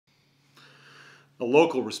A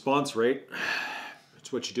local response rate,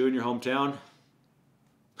 it's what you do in your hometown.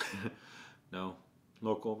 No,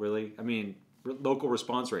 local, really? I mean, local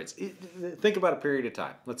response rates. Think about a period of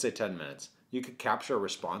time, let's say 10 minutes. You could capture a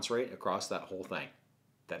response rate across that whole thing.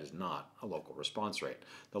 That is not a local response rate.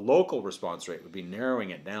 The local response rate would be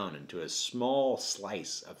narrowing it down into a small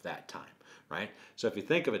slice of that time, right? So if you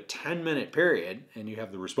think of a 10-minute period and you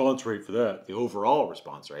have the response rate for that, the overall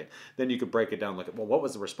response rate, then you could break it down, look at, well, what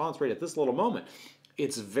was the response rate at this little moment?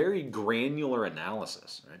 It's very granular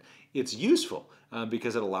analysis, right? It's useful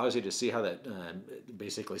because it allows you to see how that,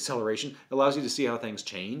 basically acceleration, allows you to see how things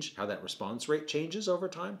change, how that response rate changes over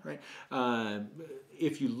time, right?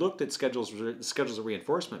 If you looked at schedules of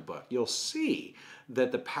reinforcement book, you'll see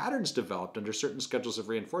that the patterns developed under certain schedules of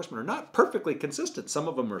reinforcement are not perfectly consistent. Some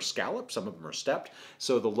of them are scalloped, some of them are stepped.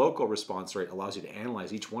 So the local response rate allows you to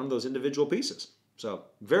analyze each one of those individual pieces. So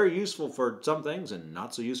very useful for some things and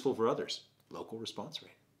not so useful for others. Local response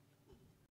rate.